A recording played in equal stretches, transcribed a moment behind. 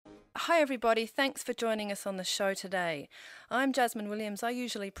Hi everybody, thanks for joining us on the show today. I'm Jasmin Williams. I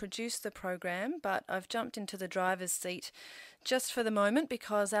usually produce the program, but I've jumped into the driver's seat just for the moment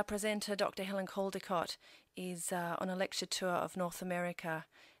because our presenter, Dr. Helen Caldicott, is on a lecture tour of North America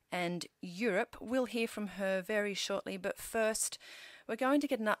and Europe. We'll hear from her very shortly, but first we're going to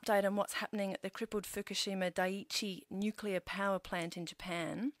get an update on what's happening at the crippled Fukushima Daiichi nuclear power plant in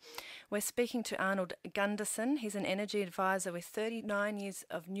Japan. We're speaking to Arnold Gundersen. He's an energy advisor with 39 years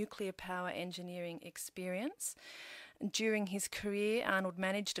of nuclear power engineering experience. During his career, Arnold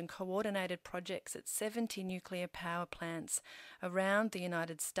managed and coordinated projects at 70 nuclear power plants around the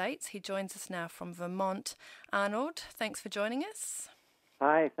United States. He joins us now from Vermont. Arnold, thanks for joining us.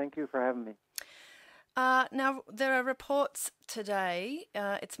 Hi, thank you for having me. Now, there are reports today,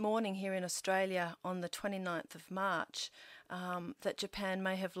 it's morning here in Australia on the 29th of March, that Japan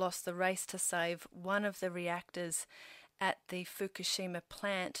may have lost the race to save one of the reactors at the Fukushima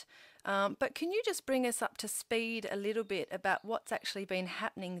plant. But can you just bring us up to speed a little bit about what's actually been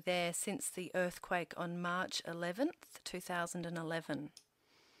happening there since the earthquake on March 11th, 2011?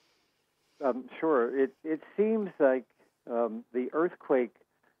 Sure. It seems like the earthquake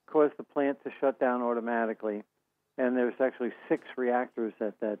caused the plant to shut down automatically, and there's actually 6 reactors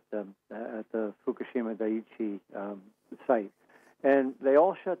at the Fukushima Daiichi site, and they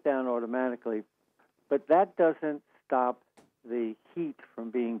all shut down automatically. But that doesn't stop the heat from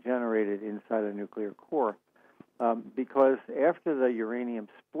being generated inside a nuclear core, because after the uranium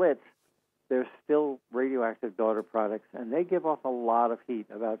splits, there's still radioactive daughter products, and they give off a lot of heat.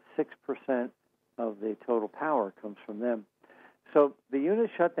 About 6% of the total power comes from them. So the unit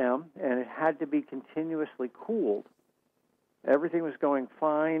shut down, and it had to be continuously cooled. Everything was going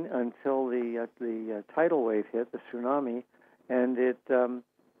fine until the tidal wave hit, the tsunami, and it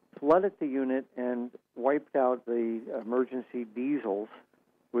flooded the unit and wiped out the emergency diesels,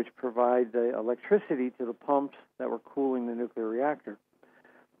 which provide the electricity to the pumps that were cooling the nuclear reactor.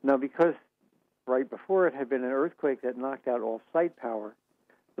 Now, because right before it had been an earthquake that knocked out all site power,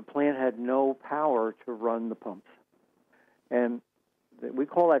 the plant had no power to run the pumps. And we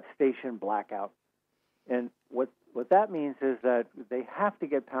call that station blackout. And what that means is that they have to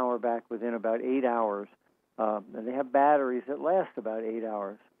get power back within about 8 hours. And they have batteries that last about 8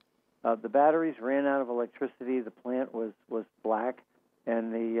 hours. The batteries ran out of electricity, the plant was black,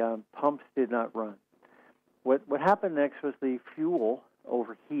 and the pumps did not run. What happened next was the fuel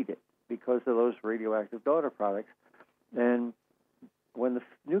overheated because of those radioactive daughter products. And when the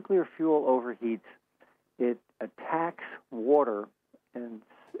nuclear fuel overheats, it attacks water and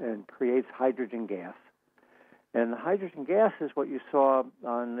creates hydrogen gas. And the hydrogen gas is what you saw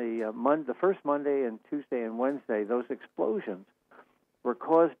on the first Monday and Tuesday and Wednesday. Those explosions were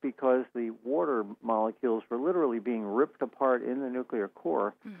caused because the water molecules were literally being ripped apart in the nuclear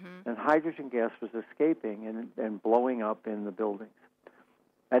core, and hydrogen gas was escaping and blowing up in the buildings.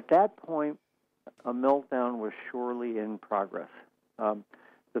 At that point, a meltdown was surely in progress.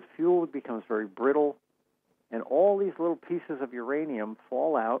 The fuel becomes very brittle, and all these little pieces of uranium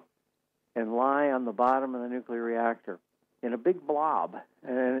fall out and lie on the bottom of the nuclear reactor in a big blob,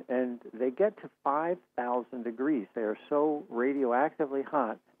 and they get to 5,000 degrees. They are so radioactively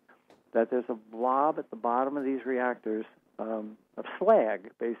hot that there's a blob at the bottom of these reactors of slag,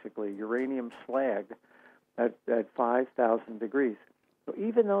 basically, uranium slag, at 5,000 degrees. So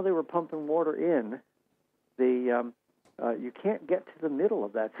even though they were pumping water in, you can't get to the middle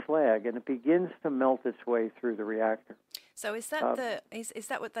of that slag, and it begins to melt its way through the reactor. So is that is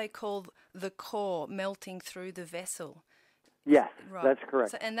that what they call the core melting through the vessel? Yes, right. That's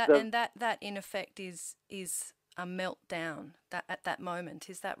correct. So, and that in effect is a meltdown at that moment.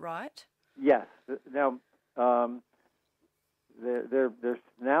 Is that right? Yes. Now, there's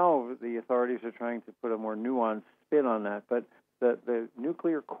now the authorities are trying to put a more nuanced spin on that, but the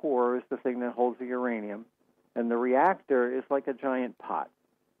nuclear core is the thing that holds the uranium, and the reactor is like a giant pot.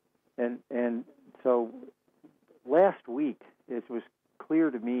 And so last week it was clear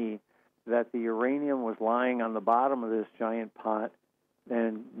to me that the uranium was lying on the bottom of this giant pot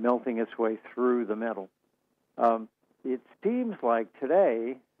and melting its way through the metal. It seems like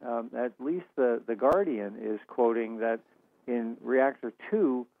today, at least the Guardian is quoting that in Reactor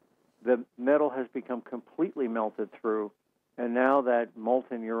 2, the metal has become completely melted through, and now that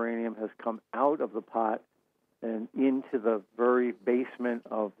molten uranium has come out of the pot and into the very basement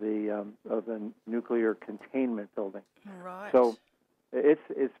of the nuclear containment building. Right. So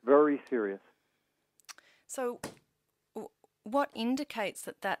it's very serious. So what indicates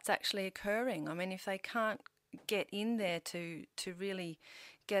that that's actually occurring? I mean, if they can't get in there to really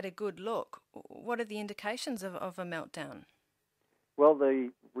get a good look, what are the indications of a meltdown? Well,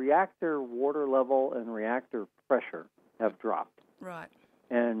 reactor water level and reactor pressure have dropped. Right.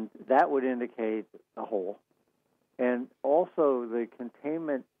 And that would indicate a hole. And also the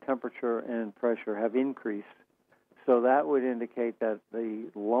containment temperature and pressure have increased. So that would indicate that the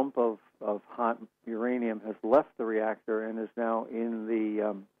lump of hot uranium has left the reactor and is now in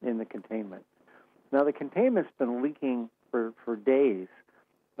the containment. Now the containment's been leaking for days.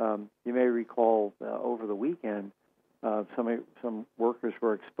 You may recall over the weekend, some workers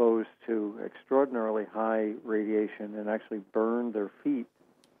were exposed to extraordinarily high radiation and actually burned their feet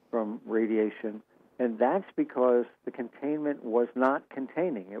from radiation. And that's because the containment was not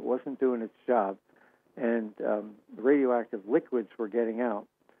containing. It wasn't doing its job. And radioactive liquids were getting out.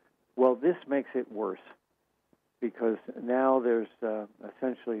 Well, this makes it worse because now there's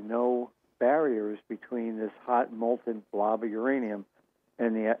essentially no barriers between this hot molten blob of uranium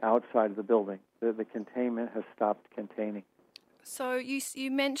and the outside of the building. The containment has stopped containing. So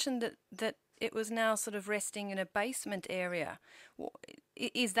you mentioned that it was now sort of resting in a basement area.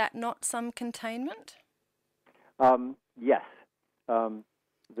 Is that not some containment? Yes.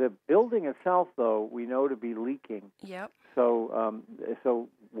 The building itself, though, we know to be leaking. Yep. So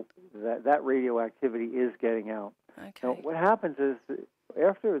that radioactivity is getting out. Okay. Now, what happens is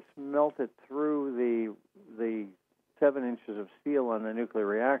after it's melted through the 7 inches of steel on the nuclear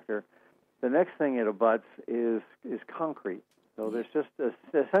reactor, the next thing it abuts is concrete. So there's just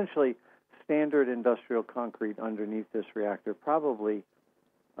essentially standard industrial concrete underneath this reactor, probably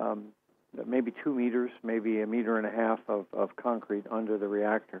maybe 2 meters, maybe 1.5 meters of concrete under the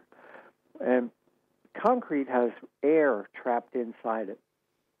reactor. And concrete has air trapped inside it.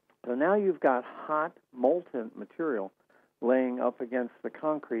 So now you've got hot, molten material laying up against the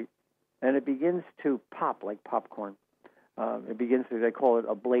concrete, and it begins to pop like popcorn. They call it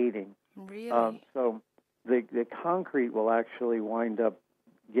ablating. Really? So the concrete will actually wind up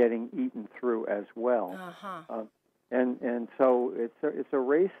getting eaten through as well. Uh-huh. And so it's a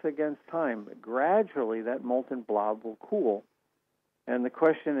race against time. Gradually, that molten blob will cool. And the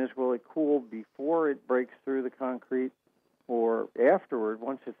question is, will it cool before it breaks through the concrete, or afterward?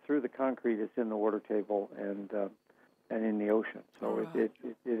 Once it's through the concrete, it's in the water table and in the ocean. So right. it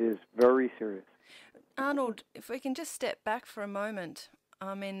is very serious. Arnold, if we can just step back for a moment.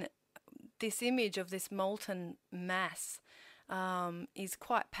 I mean, this image of this molten mass is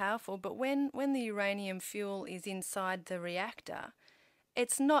quite powerful, but when the uranium fuel is inside the reactor,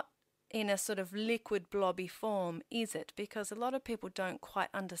 it's not in a sort of liquid blobby form, is it? Because a lot of people don't quite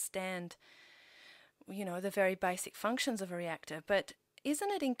understand, the very basic functions of a reactor. But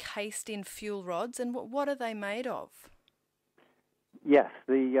isn't it encased in fuel rods, and what are they made of? Yes,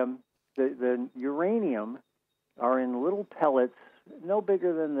 the uranium are in little pellets no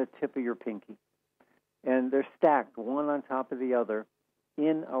bigger than the tip of your pinky. And they're stacked one on top of the other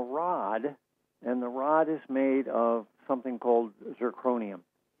in a rod, and the rod is made of something called zirconium.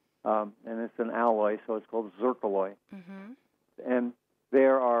 And it's an alloy, so it's called zircaloy. Mm-hmm. And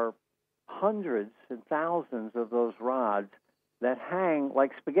there are hundreds and thousands of those rods that hang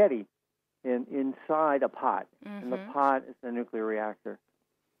like spaghetti inside a pot. Mm-hmm. And the pot is the nuclear reactor.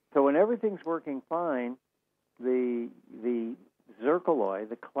 So when everything's working fine, the zircaloy,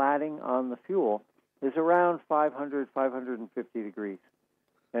 the cladding on the fuel, is around 500, 550 degrees.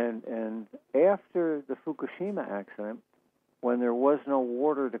 And after the Fukushima accident, when there was no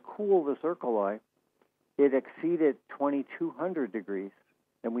water to cool the zircaloy, it exceeded 2,200 degrees.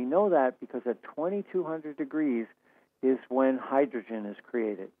 And we know that because at 2,200 degrees is when hydrogen is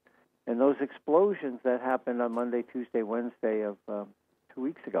created. And those explosions that happened on Monday, Tuesday, Wednesday of 2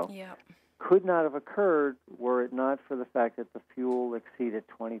 weeks ago could not have occurred were it not for the fact that the fuel exceeded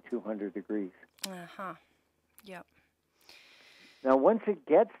 2,200 degrees. Uh-huh. Yep. Now, once it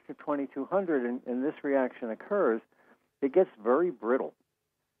gets to 2,200 and this reaction occurs, it gets very brittle.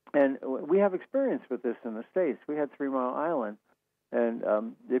 And we have experience with this in the States. We had 3 Mile Island. And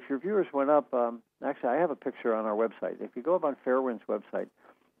if your viewers went up, actually, I have a picture on our website. If you go up on Fairewinds' website,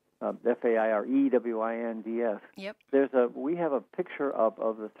 Fairewinds, yep. We have a picture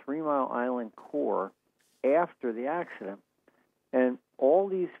of the 3 Mile Island core after the accident. And all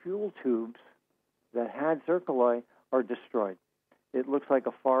these fuel tubes that had zircaloy are destroyed. It looks like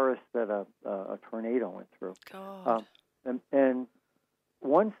a forest that a tornado went through. God. And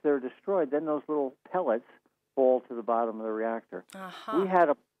once they're destroyed, then those little pellets fall to the bottom of the reactor.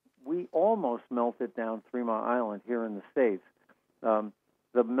 Uh-huh. We almost melted down 3 Mile Island here in the States.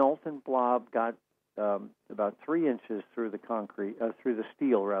 The molten blob got about 3 inches through the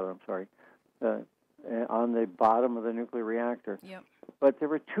steel, on the bottom of the nuclear reactor. Yep. But there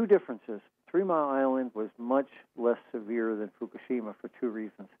were 2 differences. 3 Mile Island was much less severe than Fukushima for two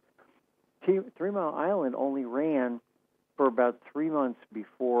reasons. 3 Mile Island only ran for about 3 months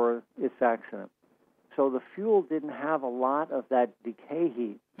before its accident. So the fuel didn't have a lot of that decay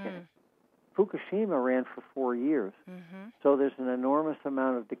heat in it. Fukushima ran for 4 years. So there's an enormous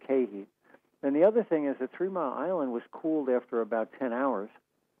amount of decay heat. And the other thing is that 3 Mile Island was cooled after about 10 hours,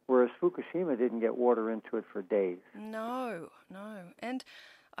 whereas Fukushima didn't get water into it for days. No. And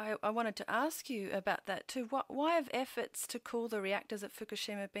I wanted to ask you about that too. Why have efforts to cool the reactors at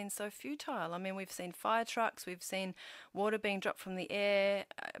Fukushima been so futile? I mean, we've seen fire trucks, we've seen water being dropped from the air,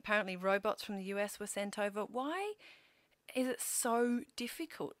 apparently robots from the US were sent over. Why is it so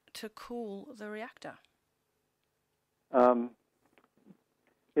difficult to cool the reactor?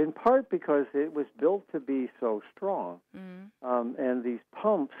 In part because it was built to be so strong. And these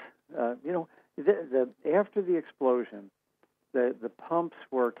pumps, after the explosion, the pumps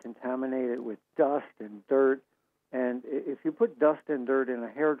were contaminated with dust and dirt, and if you put dust and dirt in a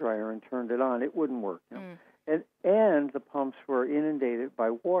hairdryer and turned it on, it wouldn't work. And the pumps were inundated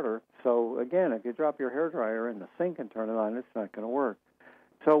by water, so again, if you drop your hairdryer in the sink and turn it on, it's not going to work.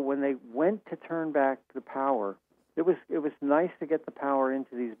 So when they went to turn back the power, it was nice to get the power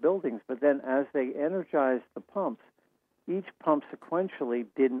into these buildings, but then as they energized the pumps, each pump sequentially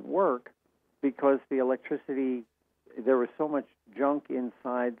didn't work because the electricity, there was so much junk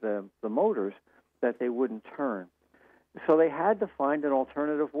inside the motors that they wouldn't turn. So they had to find an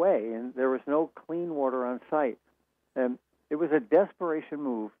alternative way, and there was no clean water on site. And it was a desperation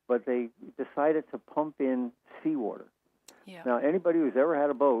move, but they decided to pump in seawater. Now, anybody who's ever had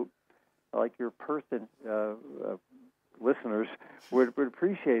a boat, like your person, listeners, would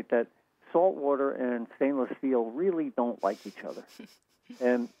appreciate that salt water and stainless steel really don't like each other.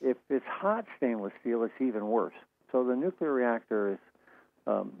 And if it's hot stainless steel, it's even worse. So the nuclear reactor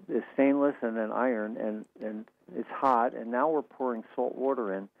is stainless and then iron, and it's hot, and now we're pouring salt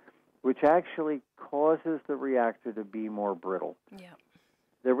water in, which actually causes the reactor to be more brittle.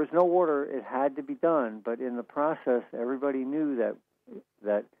 There was no water; it had to be done, but in the process, everybody knew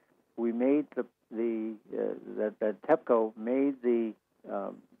that we made that TEPCO made the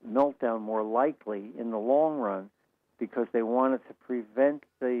meltdown more likely in the long run because they wanted to prevent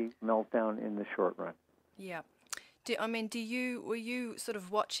the meltdown in the short run. Were you sort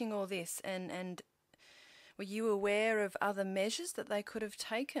of watching all this, and were you aware of other measures that they could have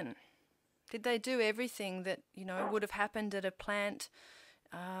taken? Did they do everything that would have happened at a plant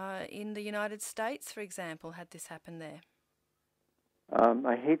in the United States, for example, had this happened there?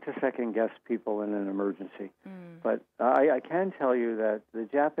 I hate to second-guess people in an emergency, but I can tell you that the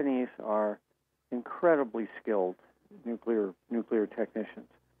Japanese are incredibly skilled nuclear technicians,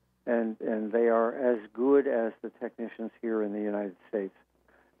 and they are as good as the technicians here in the United States.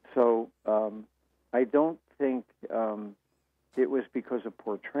 So I don't think it was because of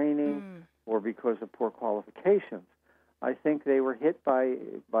poor training or because of poor qualifications. I think they were hit by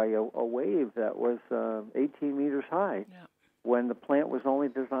a wave that was 18 meters high. When the plant was only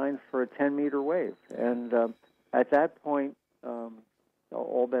designed for a 10-meter wave. And at that point,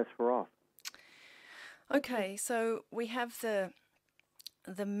 all bets were off. Okay, so we have the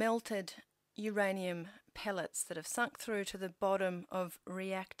melted uranium pellets that have sunk through to the bottom of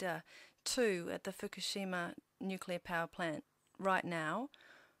reactor 2 at the Fukushima nuclear power plant right now.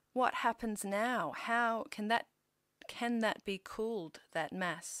 What happens now? How can that be cooled, that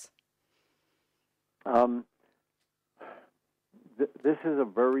mass? This is a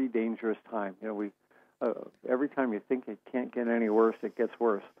very dangerous time. Every time you think it can't get any worse, it gets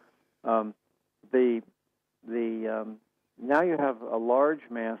worse. Now you have a large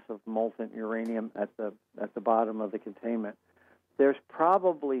mass of molten uranium at the bottom of the containment. There's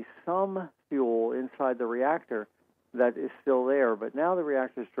probably some fuel inside the reactor that is still there, but now the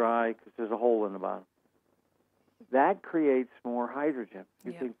reactor's dry because there's a hole in the bottom. That creates more hydrogen.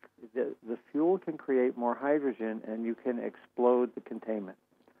 The fuel can create more hydrogen, and you can explode the containment.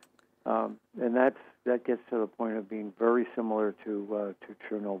 And that gets to the point of being very similar to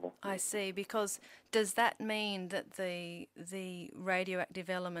Chernobyl. I see. Because does that mean that the radioactive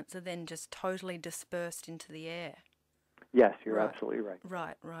elements are then just totally dispersed into the air? Yes, you're absolutely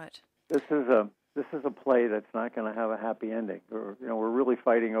right. Right. This is a play that's not going to have a happy ending. We're really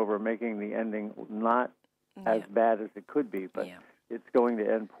fighting over making the ending not as bad as it could be, but it's going to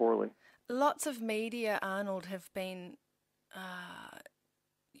end poorly. Lots of media, Arnold, have been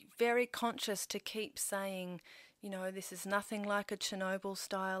very conscious to keep saying, this is nothing like a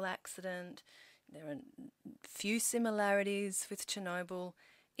Chernobyl-style accident. There are few similarities with Chernobyl.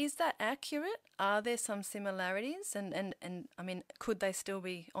 Is that accurate? Are there some similarities? And I mean, could they still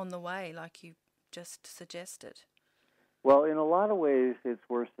be on the way, like you just suggested? Well, in a lot of ways, it's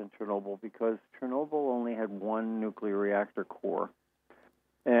worse than Chernobyl because Chernobyl only had one nuclear reactor core.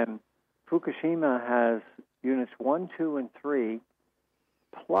 And Fukushima has units 1, 2, and 3,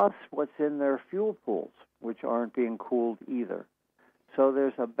 plus what's in their fuel pools, which aren't being cooled either. So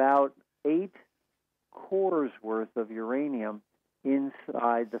there's about 8 cores worth of uranium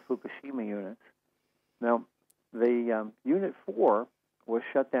inside the Fukushima units. Now, the Unit 4 was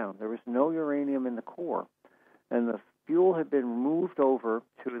shut down. There was no uranium in the core. And the fuel had been moved over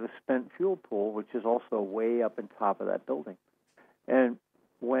to the spent fuel pool, which is also way up on top of that building. And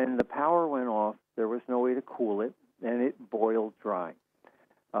when the power went off, there was no way to cool it, and it boiled dry.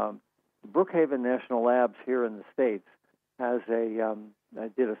 Brookhaven National Labs here in the States has I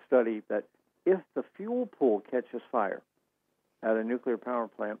did a study that if the fuel pool catches fire at a nuclear power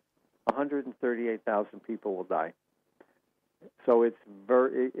plant, 138,000 people will die. So it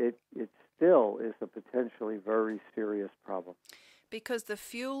still is a potentially very serious problem. Because the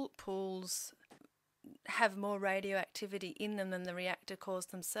fuel pools have more radioactivity in them than the reactor cores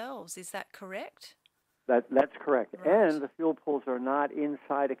themselves. Is that correct? That's correct. Right. And the fuel pools are not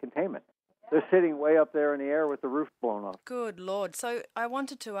inside a containment. They're sitting way up there in the air with the roof blown off. Good Lord. So I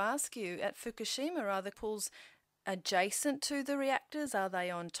wanted to ask you, at Fukushima, are the pools adjacent to the reactors? Are they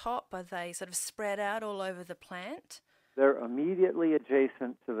on top? Are they sort of spread out all over the plant? They're immediately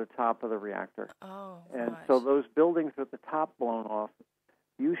adjacent to the top of the reactor. Oh, and right. so those buildings with the top blown off,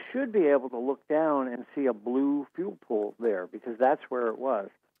 you should be able to look down and see a blue fuel pool there because that's where it was.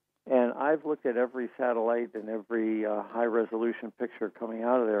 And I've looked at every satellite and every high-resolution picture coming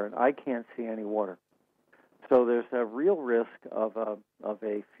out of there, and I can't see any water. So there's a real risk of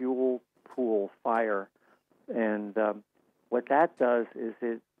a fuel pool fire. And what that does is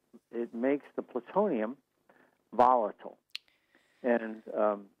it makes the plutonium volatile. And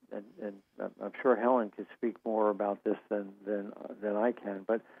I'm sure Helen could speak more about this than I can,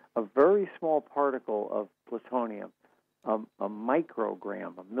 but a very small particle of plutonium, a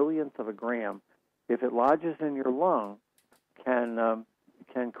microgram, a millionth of a gram, if it lodges in your lung,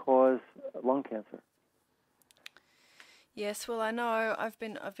 can cause lung cancer. Yes, well, I know. I've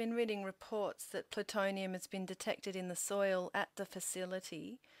been reading reports that plutonium has been detected in the soil at the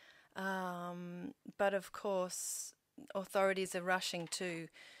facility, but of course, authorities are rushing to,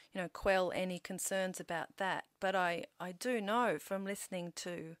 quell any concerns about that. But I do know from listening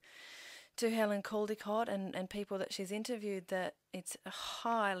to Helen Caldicott and people that she's interviewed that it's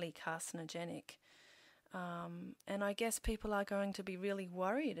highly carcinogenic. And I guess people are going to be really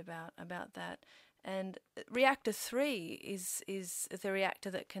worried about that. And reactor 3 is the reactor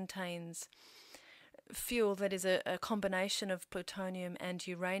that contains fuel that is a combination of plutonium and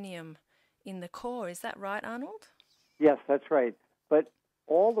uranium in the core. Is that right, Arnold? Yes, that's right. But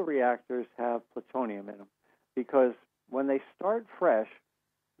all the reactors have plutonium in them because when they start fresh,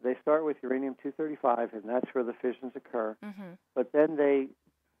 they start with uranium-235, and that's where the fissions occur. Mm-hmm. But then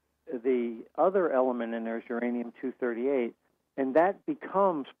the other element in there is uranium-238, and that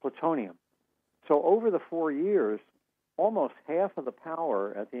becomes plutonium. So over the 4 years, almost half of the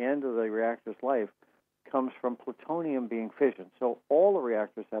power at the end of the reactor's life comes from plutonium being fissioned. So all the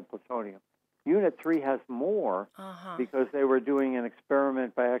reactors have plutonium. Unit 3 has more because they were doing an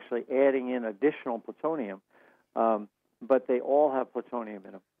experiment by actually adding in additional plutonium, but they all have plutonium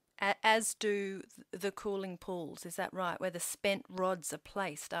in them. As do the cooling pools, is that right, where the spent rods are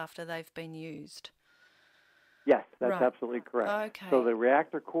placed after they've been used? Yes, that's right. Absolutely correct. Okay. So the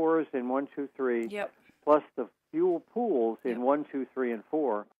reactor cores in 1, 2, 3, yep. plus the fuel pools in yep. 1, 2, 3, and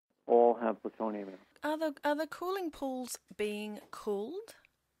 4 all have plutonium in them. Are the cooling pools being cooled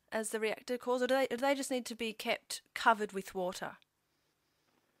as the reactor cores, or do they just need to be kept covered with water?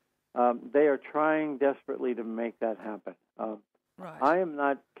 They are trying desperately to make that happen. Right. I am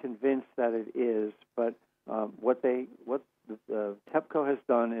not convinced that it is, but what the TEPCO has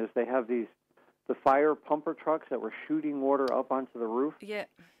done is they have the fire pumper trucks that were shooting water up onto the roof. Yeah.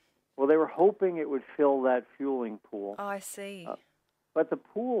 Well, they were hoping it would fill that fueling pool. Oh, I see. But the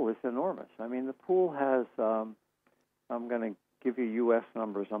pool is enormous. I mean, the pool has, I'm going to give you U.S.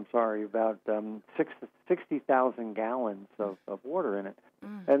 numbers, I'm sorry, about 60,000 gallons of water in it.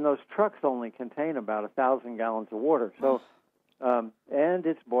 Mm. And those trucks only contain about 1,000 gallons of water. So, and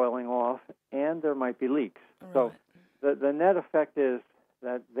it's boiling off, and there might be leaks. Right. So the net effect is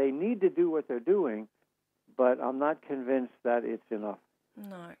that they need to do what they're doing, but I'm not convinced that it's enough.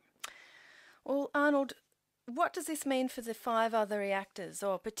 No. Well, Arnold, what does this mean for the 5 other reactors,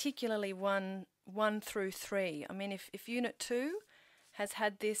 or particularly 1 through 3? I mean, if Unit 2 has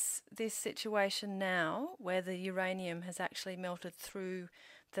had this situation now where the uranium has actually melted through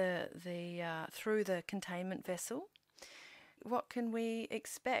the containment vessel. What can we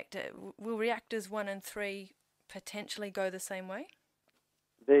expect? Will reactors 1 and 3 potentially go the same way?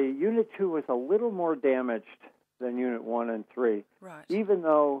 The Unit 2 was a little more damaged than Unit 1 and 3. Right. Even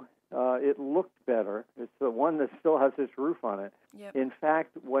though it looked better, it's the one that still has its roof on it. Yep. In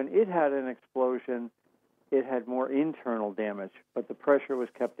fact, when it had an explosion, it had more internal damage, but the pressure was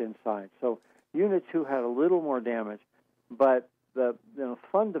kept inside. So Unit 2 had a little more damage, but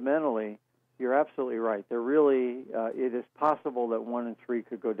fundamentally, you're absolutely right. It is possible that 1 and 3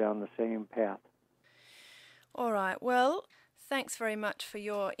 could go down the same path. All right. Well, thanks very much for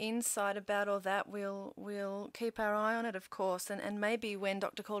your insight about all that. We'll keep our eye on it, of course, and maybe when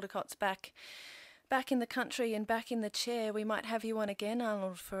Dr. Caldicott's back in the country and back in the chair, we might have you on again,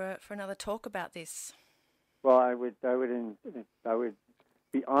 Arnold, for another talk about this. Well, I would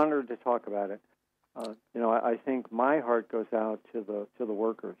be honored to talk about it. I think my heart goes out to the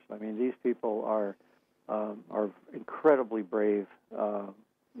workers. I mean, these people are incredibly brave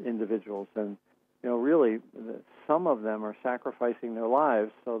individuals, and really, some of them are sacrificing their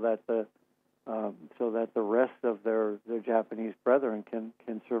lives so that the rest of their Japanese brethren can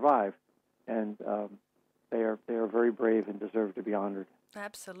survive, and they are very brave and deserve to be honored.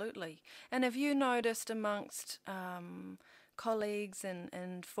 Absolutely. And have you noticed amongst colleagues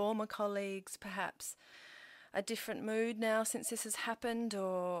and former colleagues perhaps a different mood now since this has happened,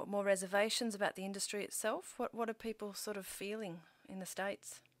 or more reservations about the industry itself? What are people sort of feeling in the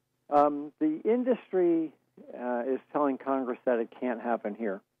States? The industry is telling Congress that it can't happen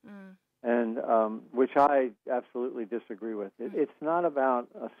here, and which I absolutely disagree with. It's not about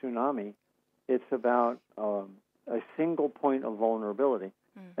a tsunami. It's about a single point of vulnerability.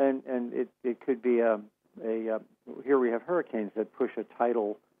 And it could be here we have hurricanes that push a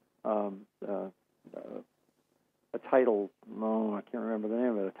tidal, I can't remember the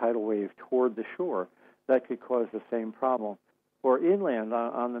name of it, a tidal wave toward the shore. That could cause the same problem. Or inland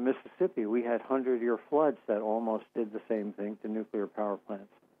on the Mississippi, we had 100-year floods that almost did the same thing to nuclear power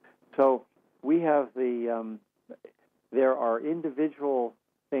plants. So we have there are individual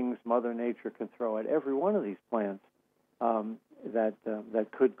things Mother Nature can throw at every one of these plants that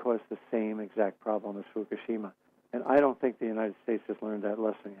could cause the same exact problem as Fukushima. And I don't think the United States has learned that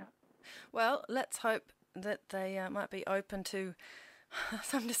lesson yet. Well, let's hope that they might be open to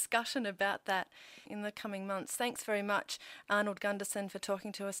some discussion about that in the coming months. Thanks very much, Arnold Gundersen, for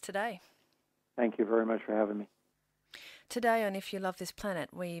talking to us today. Thank you very much for having me. Today on If You Love This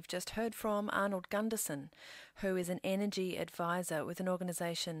Planet, we've just heard from Arnold Gundersen, who is an energy advisor with an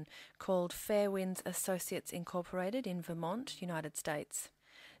organisation called Fairewinds Associates Inc in Vermont, United States.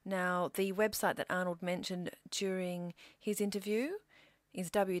 Now, the website that Arnold mentioned during his interview is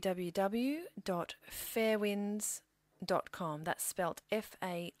www.fairewinds.com. That's spelt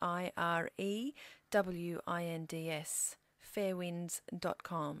Fairewinds,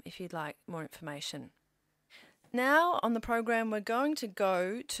 fairewinds.com, if you'd like more information. Now on the program, we're going to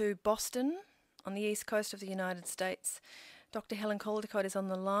go to Boston on the east coast of the United States. Dr. Helen Caldicott is on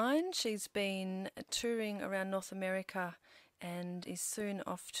the line. She's been touring around North America and is soon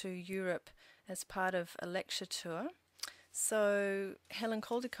off to Europe as part of a lecture tour. So, Helen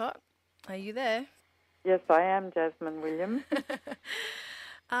Caldicott, are you there? Yes, I am, Jasmin Williams.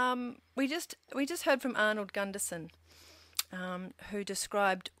 We just heard from Arnold Gundersen, who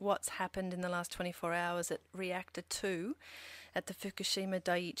described what's happened in the last 24 hours at Reactor 2 at the Fukushima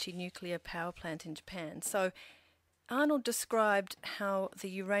Daiichi nuclear power plant in Japan. So Arnold described how the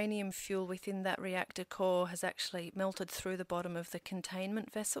uranium fuel within that reactor core has actually melted through the bottom of the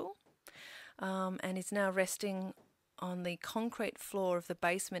containment vessel and is now resting on the concrete floor of the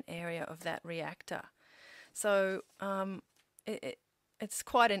basement area of that reactor. So it's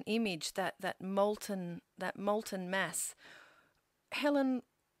quite an image, that molten mass. Helen,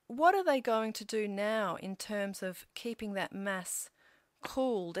 what are they going to do now in terms of keeping that mass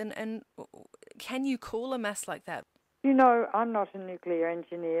cooled? And can you cool a mass like that? I'm not a nuclear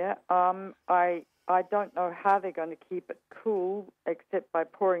engineer. I don't know how they're going to keep it cool except by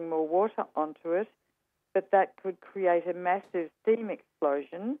pouring more water onto it, but that could create a massive steam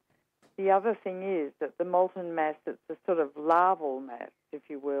explosion. The other thing is that the molten mass, it's a sort of larval mass, if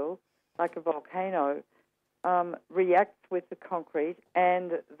you will, like a volcano, reacts with the concrete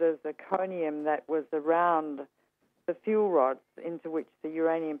and the zirconium that was around the fuel rods into which the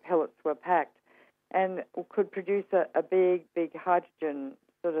uranium pellets were packed, and could produce a big hydrogen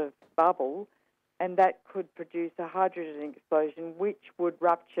sort of bubble, and that could produce a hydrogen explosion which would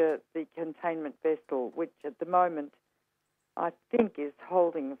rupture the containment vessel, which at the moment I think, is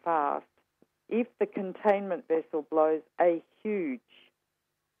holding fast. If the containment vessel blows, a huge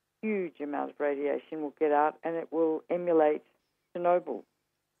amount of radiation will get out, and it will emulate Chernobyl.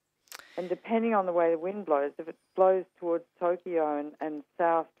 And depending on the way the wind blows, if it blows towards Tokyo and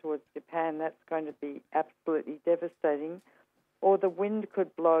south towards Japan, that's going to be absolutely devastating. Or the wind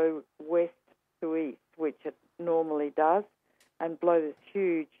could blow west to east, which it normally does, and blow this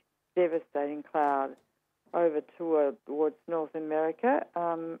huge, devastating cloud over towards North America,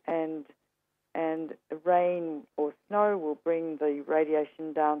 and rain or snow will bring the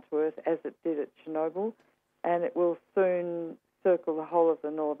radiation down to Earth as it did at Chernobyl, and it will soon circle the whole of the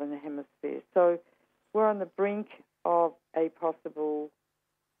northern hemisphere. So we're on the brink of a possible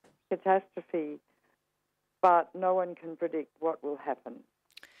catastrophe, but no one can predict what will happen.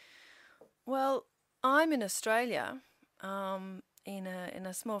 Well, I'm in Australia, in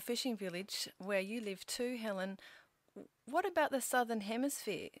a small fishing village where you live too, Helen. What about the southern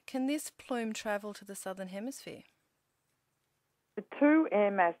hemisphere? Can this plume travel to the southern hemisphere? The two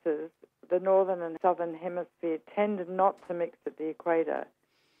air masses, the northern and southern hemisphere, tend not to mix at the equator.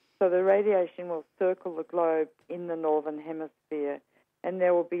 So the radiation will circle the globe in the northern hemisphere, and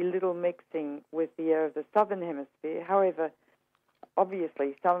there will be little mixing with the air of the southern hemisphere. However,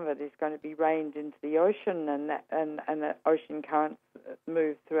 obviously some of it is going to be rained into the ocean, and the ocean currents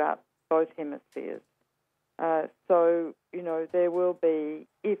move throughout both hemispheres. So, there will be,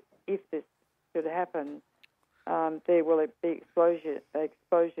 if this should happen, there will be exposure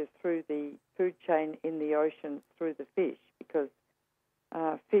through the food chain in the ocean through the fish, because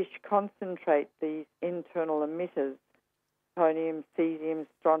fish concentrate these internal emitters, polonium, cesium,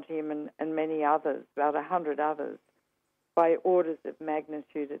 strontium, and many others, about 100 others, by orders of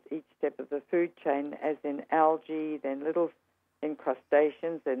magnitude at each step of the food chain, as in algae, then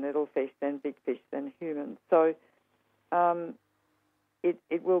crustaceans, then little fish, then big fish, then humans. So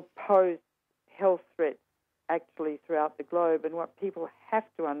it will pose health threats actually throughout the globe. And what people have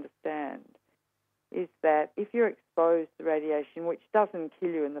to understand is that if you're exposed to radiation, which doesn't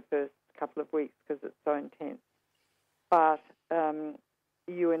kill you in the first couple of weeks because it's so intense, but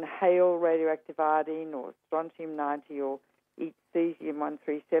you inhale radioactive iodine or strontium-90 or eat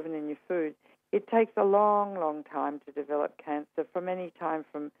cesium-137 in your food, it takes a long, long time to develop cancer, from any time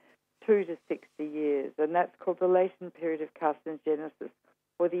from 2 to 60 years, and that's called the latent period of carcinogenesis,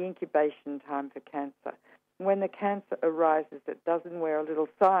 or the incubation time for cancer. When the cancer arises, it doesn't wear a little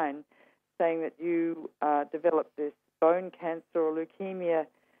sign saying that you developed this bone cancer or leukemia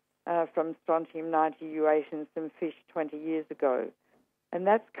from strontium-90 you ate in some fish 20 years ago. And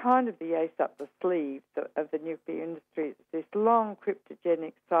that's kind of the ace up the sleeve of the nuclear industry. It's this long,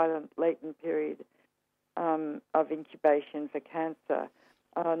 cryptogenic, silent, latent period of incubation for cancer.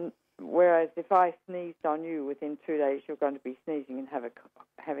 Whereas if I sneezed on you, within 2 days you're going to be sneezing and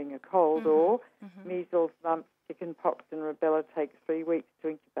having a cold, or measles, mumps, chickenpox, and rubella take 3 weeks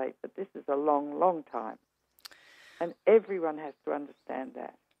to incubate. But this is a long, long time. And everyone has to understand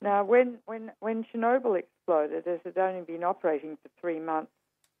that. Now, when Chernobyl exploded, as it had only been operating for 3 months,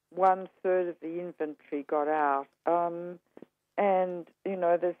 1/3 of the inventory got out, and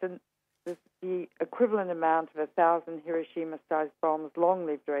there's the equivalent amount of 1,000 Hiroshima-sized bombs,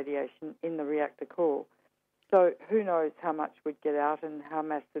 long-lived radiation in the reactor core. So who knows how much would get out and how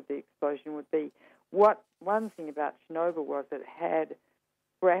massive the explosion would be. One thing about Chernobyl was it had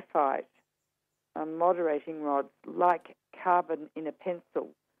graphite moderating rods like carbon in a pencil,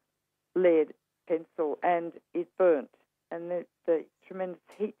 lead pencil, and it burnt. And the tremendous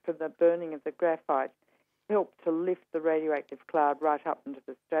heat from the burning of the graphite helped to lift the radioactive cloud right up into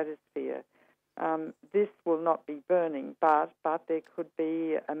the stratosphere. This will not be burning, but there could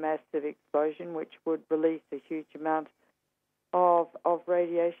be a massive explosion which would release a huge amount of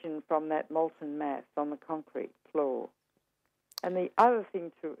radiation from that molten mass on the concrete floor. And the other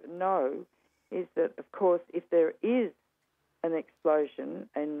thing to know is that, of course, if there is an explosion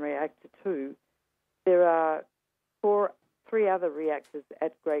in reactor 2, there are 3 other reactors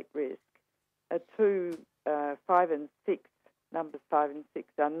at great risk. 2, 5 and 6, numbers 5 and 6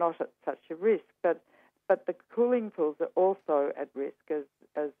 are not at such a risk, but the cooling pools are also at risk,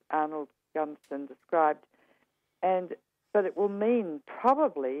 as Arnold Gundersen described. But it will mean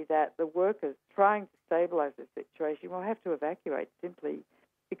probably that the workers trying to stabilise the situation will have to evacuate, simply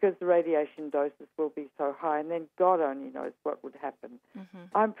because the radiation doses will be so high, and then God only knows what would happen.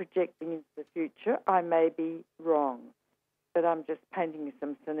 I'm projecting into the future. I may be wrong, but I'm just painting you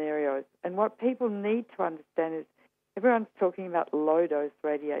some scenarios. And what people need to understand is everyone's talking about low-dose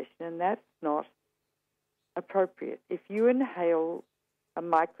radiation, and that's not appropriate. If you inhale a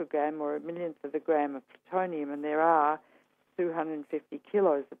microgram or a millionth of a gram of plutonium, and there are 250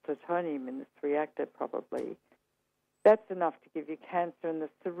 kilos of plutonium in this reactor probably. That's enough to give you cancer. And the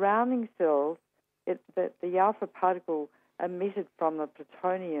surrounding cells, the alpha particle emitted from the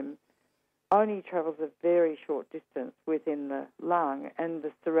plutonium only travels a very short distance within the lung, and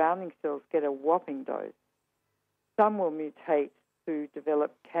the surrounding cells get a whopping dose. Some will mutate to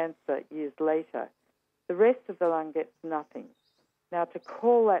develop cancer years later. The rest of the lung gets nothing. Now, to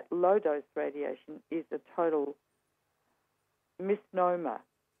call that low-dose radiation is a total misnomer,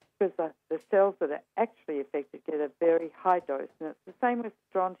 because the cells that are actually affected get a very high dose. And it's the same with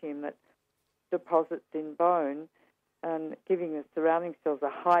strontium that deposits in bone and giving the surrounding cells a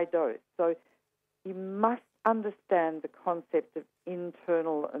high dose. So you must understand the concept of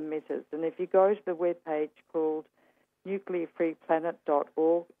internal emitters. And if you go to the webpage called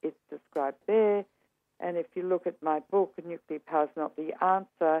nuclearfreeplanet.org, it's described there. And if you look at my book, Nuclear Power is Not the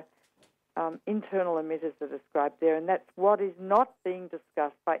Answer, internal emitters are described there. And that's what is not being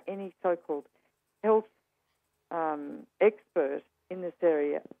discussed by any so-called health expert in this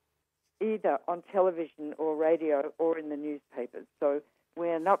area, either on television or radio or in the newspapers. So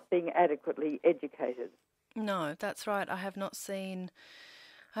we're not being adequately educated. No, that's right. I have not seen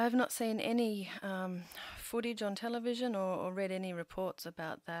any footage on television or read any reports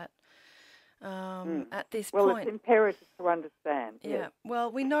about that at this point. Well, it's imperative to understand. Yeah. Yes.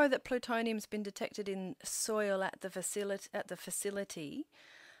 Well, we know that plutonium's been detected in soil at the facility.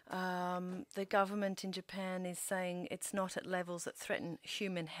 The government in Japan is saying it's not at levels that threaten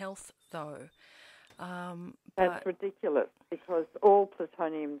human health, though. That's ridiculous, because all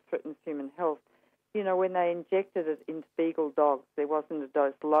plutonium threatens human health. You know, when they injected it into beagle dogs, there wasn't a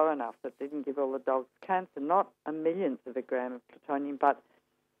dose low enough that didn't give all the dogs cancer. Not a millionth of a gram of plutonium, but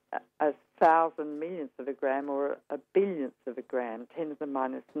 1,000 millionths of a gram or a billionth of a gram, 10 to the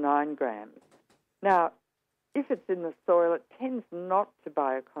minus 9 grams. Now, if it's in the soil, it tends not to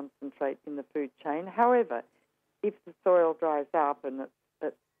bioconcentrate in the food chain. However, if the soil dries up and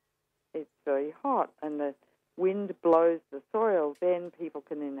it's very hot and the wind blows the soil, then people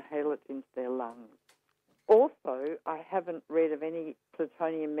can inhale it into their lungs. Also, I haven't read of any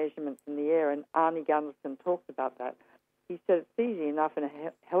plutonium measurements in the air, and Arnie Gundersen talked about that. He said it's easy enough in a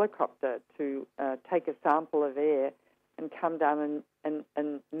helicopter to take a sample of air and come down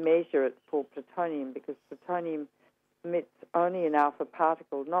and measure it for plutonium, because plutonium emits only an alpha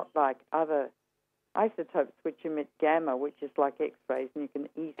particle, not like other isotopes which emit gamma, which is like X-rays, and you can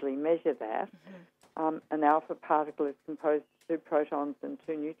easily measure that. Mm-hmm. An alpha particle is composed of 2 protons and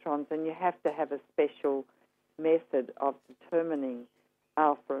 2 neutrons, and you have to have a special method of determining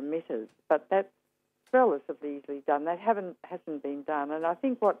alpha emitters. But that's relatively easily done. That hasn't been done. And I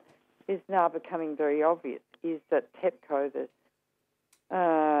think what is now becoming very obvious is that TEPCO,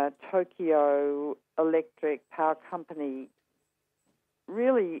 the Tokyo Electric Power Company,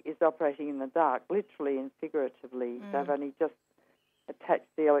 really is operating in the dark, literally and figuratively. They've only just attached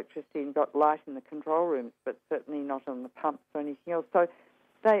the electricity and got light in the control rooms, but certainly not on the pumps or anything else. So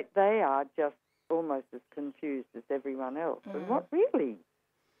they are just almost as confused as everyone else. And what really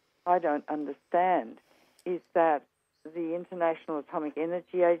I don't understand is that the International Atomic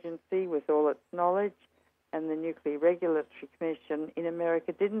Energy Agency, with all its knowledge, and the Nuclear Regulatory Commission in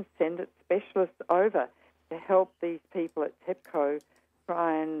America didn't send its specialists over to help these people at TEPCO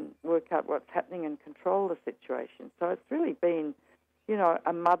try and work out what's happening and control the situation. So it's really been,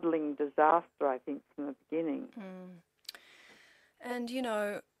 a muddling disaster, I think, from the beginning. And,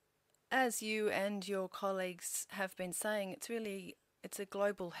 as you and your colleagues have been saying, it's a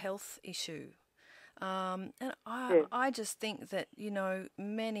global health issue. And I just think that,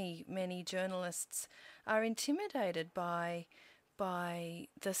 many journalists are intimidated by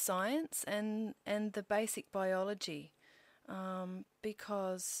the science and the basic biology,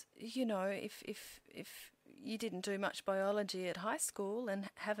 because, if you didn't do much biology at high school and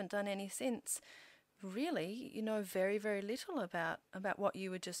haven't done any since, really, you know very, very little about what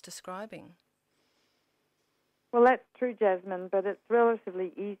you were just describing. Well, that's true, Jasmine, but it's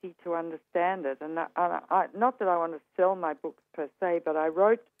relatively easy to understand it. And I, not that I want to sell my books per se, but I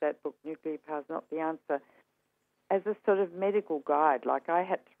wrote that book, Nuclear Power is Not the Answer, as a sort of medical guide. Like, I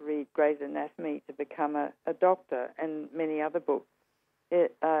had to read Grey's Anatomy to become a doctor, and many other books.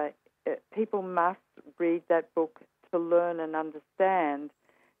 People must read that book to learn and understand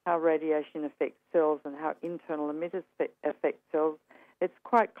how radiation affects cells and how internal emitters affect cells. It's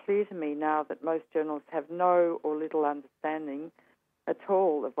quite clear to me now that most journalists have no or little understanding at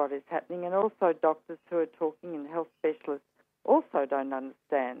all of what is happening, and also doctors who are talking and health specialists also don't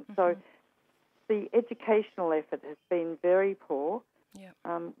understand. Mm-hmm. So the educational effort has been very poor. Yep.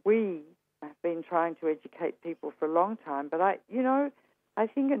 We have been trying to educate people for a long time. But I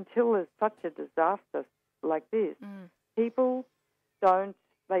think until there's such a disaster like this, people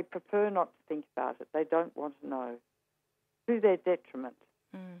they prefer not to think about it. They don't want to know, to their detriment.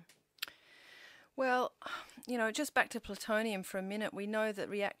 Well, just back to plutonium for a minute, we know that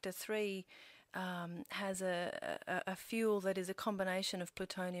reactor 3 has a fuel that is a combination of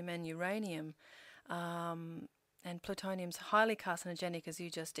plutonium and uranium. And plutonium's highly carcinogenic, as you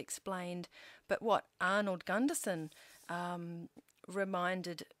just explained. But what Arnold Gundersen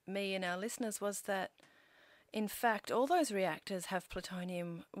reminded me and our listeners was that, in fact, all those reactors have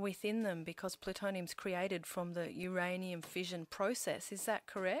plutonium within them because plutonium's created from the uranium fission process. Is that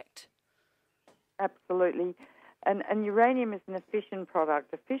correct? Absolutely. And uranium is an fission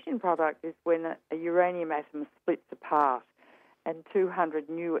product. A fission product is when a uranium atom splits apart and 200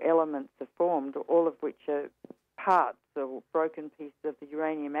 new elements are formed, all of which are parts or broken pieces of the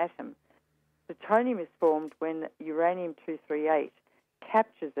uranium atom. Plutonium is formed when uranium-238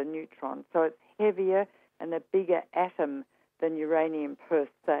 captures a neutron, so it's heavier and a bigger atom than uranium per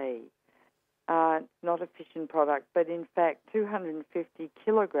se. It's not a fission product, but in fact 250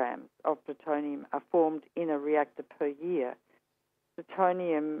 kilograms of plutonium are formed in a reactor per year.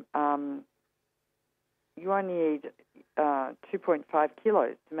 Plutonium, you only need 2.5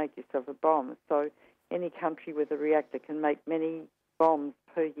 kilos to make yourself a bomb, so any country with a reactor can make many bombs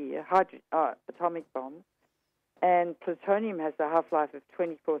per year, atomic bombs. And plutonium has a half-life of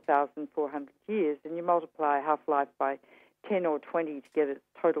 24,400 years, and you multiply half-life by 10 or 20 to get its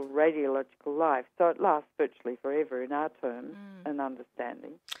total radiological life. So it lasts virtually forever in our terms and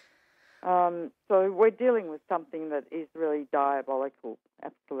understanding. So we're dealing with something that is really diabolical,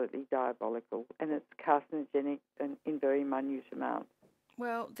 absolutely diabolical, and it's carcinogenic and in very minute amounts.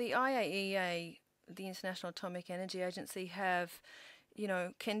 Well, the IAEA, the International Atomic Energy Agency, have,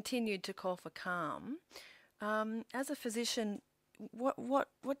 continued to call for calm. As a physician,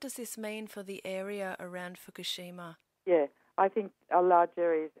 what does this mean for the area around Fukushima? Yeah, I think large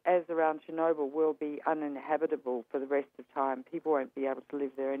areas, as around Chernobyl, will be uninhabitable for the rest of time. People won't be able to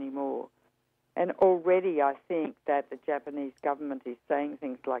live there anymore. And already I think that the Japanese government is saying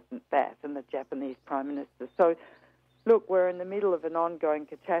things like that, and the Japanese Prime Minister. So, look, we're in the middle of an ongoing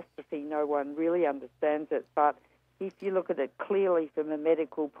catastrophe. No one really understands it, but if you look at it clearly from a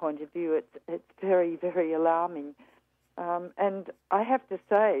medical point of view, it's very, very alarming. And I have to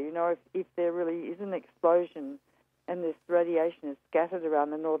say, if there really is an explosion and this radiation is scattered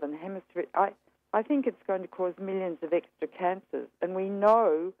around the Northern Hemisphere, I think it's going to cause millions of extra cancers. And we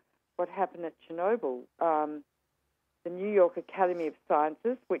know what happened at Chernobyl. The New York Academy of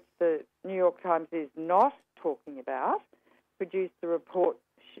Sciences, which the New York Times is not talking about, produced a report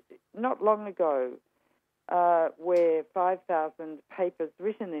not long ago where 5,000 papers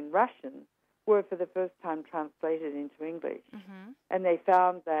written in Russian were for the first time translated into English. And they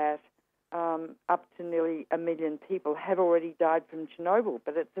found that up to nearly 1 million people have already died from Chernobyl,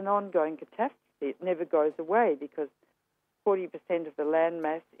 but it's an ongoing catastrophe. It never goes away because 40% of the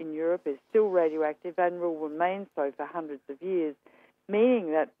landmass in Europe is still radioactive and will remain so for hundreds of years,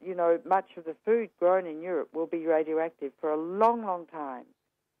 meaning that, much of the food grown in Europe will be radioactive for a long, long time.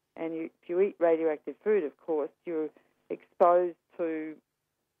 And if you eat radioactive food, of course, you're exposed to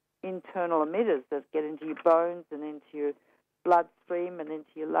internal emitters that get into your bones and into your bloodstream and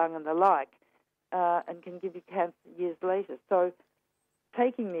into your lung and the like, and can give you cancer years later. So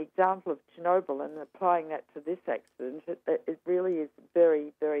taking the example of Chernobyl and applying that to this accident, it really is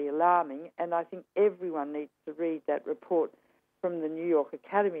very, very alarming, and I think everyone needs to read that report from the New York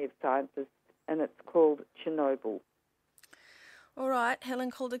Academy of Sciences, and it's called Chernobyl. All right,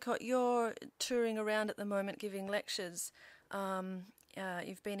 Helen Caldicott, you're touring around at the moment giving lectures.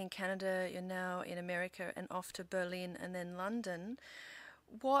 You've been in Canada, you're now in America and off to Berlin and then London.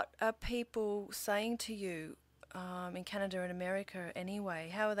 What are people saying to you in Canada and America anyway?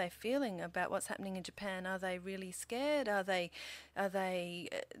 How are they feeling about what's happening in Japan? Are they really scared? Are they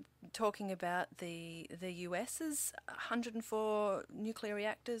talking about the US's 104 nuclear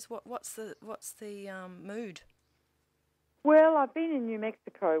reactors? What's the mood? Well, I've been in New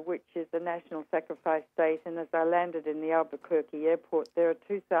Mexico, which is a national sacrifice state, and as I landed in the Albuquerque airport, there are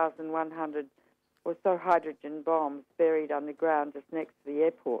 2,100 or so hydrogen bombs buried underground just next to the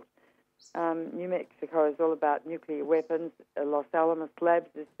airport. New Mexico is all about nuclear weapons. Los Alamos Labs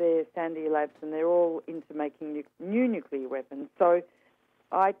is there, Sandia Labs, and they're all into making new nuclear weapons. So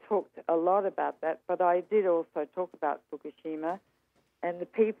I talked a lot about that, but I did also talk about Fukushima. And the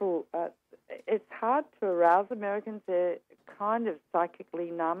people, it's hard to arouse Americans. They're kind of psychically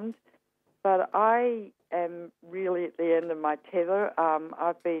numbed. But I am really at the end of my tether.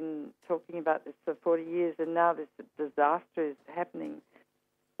 I've been talking about this for 40 years, and now this disaster is happening.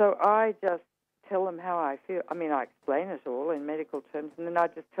 So I just tell them how I feel. I mean, I explain it all in medical terms, and then I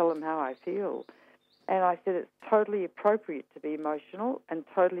just tell them how I feel. And I said it's totally appropriate to be emotional and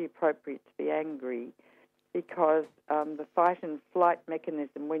totally appropriate to be angry, because the fight and flight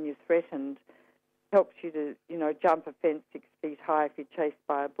mechanism when you're threatened helps you to, jump a fence 6 feet high if you're chased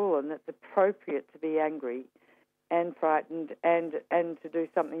by a bull, and it's appropriate to be angry and frightened and to do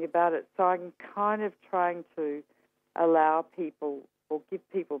something about it. So I'm kind of trying to allow people or give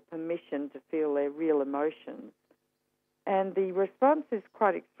people permission to feel their real emotions. And the response is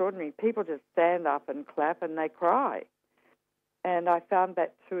quite extraordinary. People just stand up and clap and they cry. And I found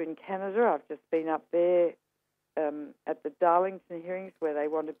that too in Canada. I've just been up there at the Darlington hearings, where they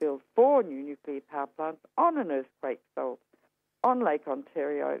want to build 4 new nuclear power plants on an earthquake belt on Lake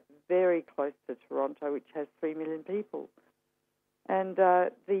Ontario, very close to Toronto, which has 3 million people. And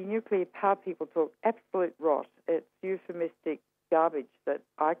the nuclear power people talk absolute rot. It's euphemistic garbage that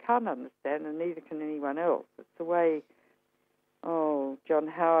I can't understand, and neither can anyone else. It's the way, John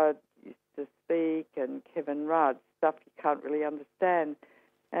Howard used to speak, and Kevin Rudd, stuff you can't really understand.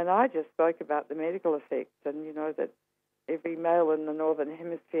 And I just spoke about the medical effects, and that every male in the Northern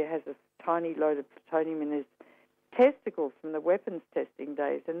Hemisphere has a tiny load of plutonium in his testicles from the weapons testing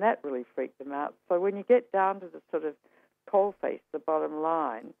days, and that really freaked them out. So when you get down to the sort of coalface, the bottom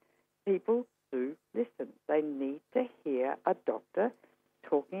line, people do listen. They need to hear a doctor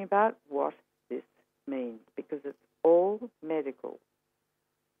talking about what this means, because it's all medical.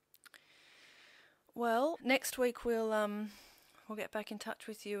 Well, next week we'll get back in touch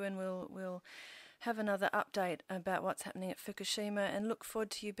with you, and we'll have another update about what's happening at Fukushima, and look forward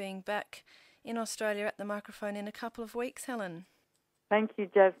to you being back in Australia at the microphone in a couple of weeks, Helen. Thank you,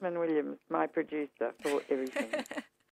 Jasmin Williams, my producer, for everything.